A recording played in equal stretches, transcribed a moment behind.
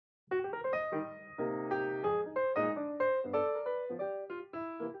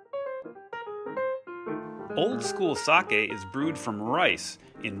Old school sake is brewed from rice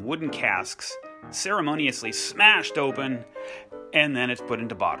in wooden casks, ceremoniously smashed open, and then it's put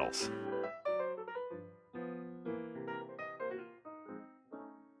into bottles.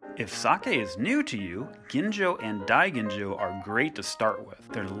 If sake is new to you, ginjo and daiginjo are great to start with.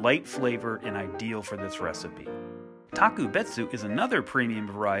 They're light flavored and ideal for this recipe. Takubetsu is another premium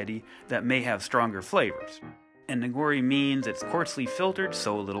variety that may have stronger flavors. And nigori means it's coarsely filtered,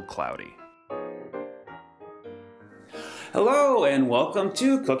 so a little cloudy. Hello and welcome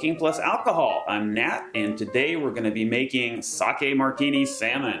to Cooking Plus Alcohol. I'm Nat and today we're going to be making sake martini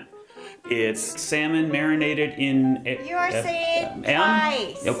salmon. It's salmon marinated in... You are saying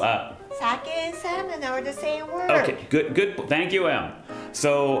twice. Sake and salmon are the same word. Okay, good. Thank you, Em.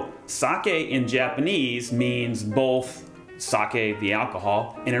 So sake in Japanese means both sake, the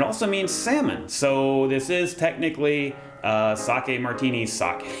alcohol, and it also means salmon. So this is technically sake martini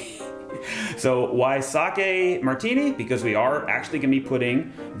sake. So why sake martini? Because we are actually going to be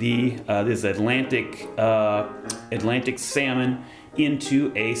putting this Atlantic salmon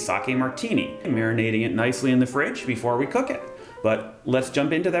into a sake martini, marinating it nicely in the fridge before we cook it. But let's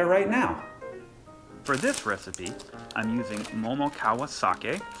jump into that right now. For this recipe, I'm using Momokawa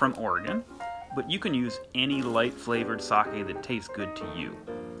sake from Oregon, but you can use any light flavored sake that tastes good to you.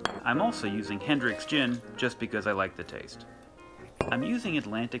 I'm also using Hendrick's gin just because I like the taste. I'm using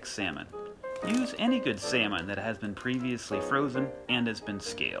Atlantic salmon. Use any good salmon that has been previously frozen and has been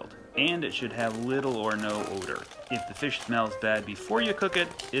scaled. And it should have little or no odor. If the fish smells bad before you cook it,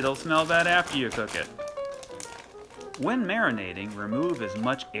 it'll smell bad after you cook it. When marinating, remove as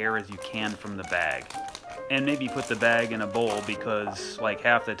much air as you can from the bag. And maybe put the bag in a bowl because, like,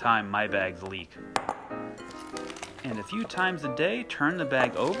 half the time my bags leak. And a few times a day, turn the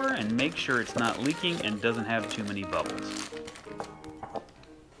bag over and make sure it's not leaking and doesn't have too many bubbles.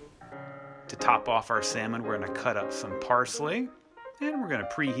 To top off our salmon, we're going to cut up some parsley and we're going to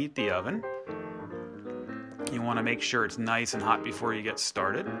preheat the oven. You want to make sure it's nice and hot before you get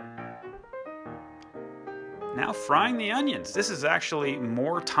started. Now frying the onions. This is actually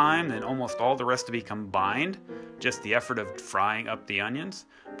more time than almost all the recipe combined, just the effort of frying up the onions,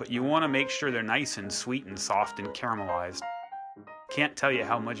 but you want to make sure they're nice and sweet and soft and caramelized. Can't tell you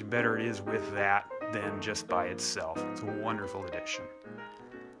how much better it is with that than just by itself. It's a wonderful addition.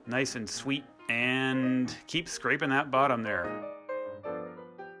 Nice and sweet, and keep scraping that bottom there.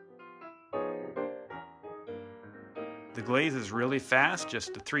 The glaze is really fast,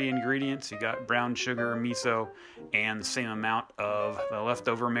 just the 3 ingredients. You got brown sugar, miso, and the same amount of the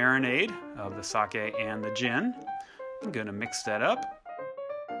leftover marinade of the sake and the gin. I'm gonna mix that up.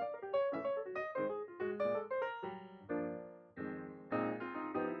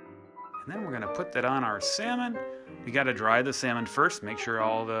 And then we're gonna put that on our salmon. We gotta dry the salmon first, make sure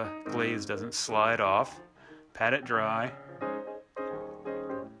all the glaze doesn't slide off. Pat it dry.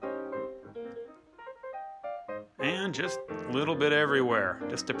 And just a little bit everywhere,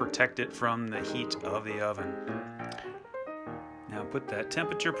 just to protect it from the heat of the oven. Now put that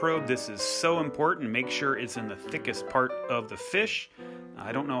temperature probe. This is so important. Make sure it's in the thickest part of the fish.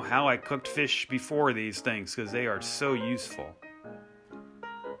 I don't know how I cooked fish before these things because they are so useful.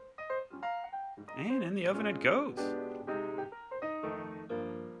 And in the oven it goes.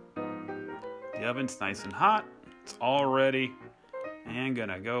 The oven's nice and hot. It's all ready. And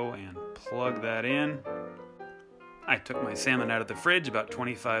gonna go and plug that in. I took my salmon out of the fridge about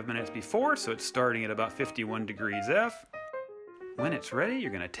 25 minutes before, so it's starting at about 51 degrees F. When it's ready,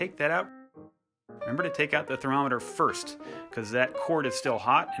 you're gonna take that out. Remember to take out the thermometer first, because that cord is still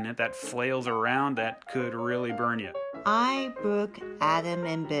hot, and if that flails around, that could really burn you. I broke Adam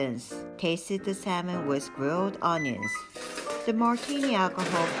and Vince. Tasted the salmon with grilled onions. The martini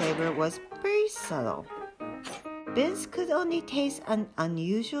alcohol flavor was very subtle. Vince could only taste an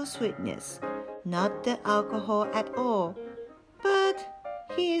unusual sweetness, not the alcohol at all, but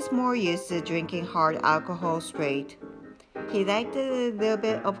he is more used to drinking hard alcohol straight. He liked a little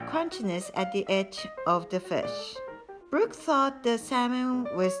bit of crunchiness at the edge of the fish. Brooke thought the salmon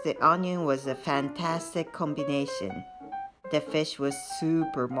with the onion was a fantastic combination. The fish was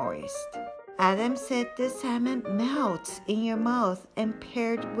super moist. Adam said the salmon melts in your mouth and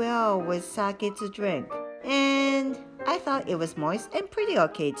paired well with sake to drink. And I thought it was moist and pretty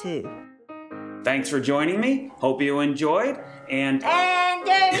okay too. Thanks for joining me. Hope you enjoyed. And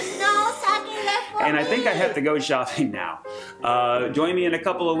there's no sake left for And I me. think I have to go shopping now. Join me in a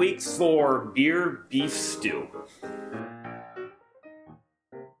couple of weeks for beer beef stew.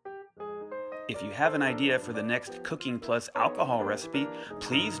 If If you have an idea for the next cooking plus alcohol recipe,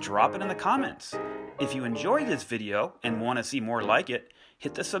 please drop it in the comments. If you enjoyed this video and want to see more like it,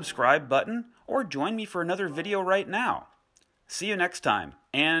 hit the subscribe button or join me for another video right now. See you next time,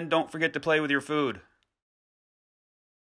 and don't forget to play with your food.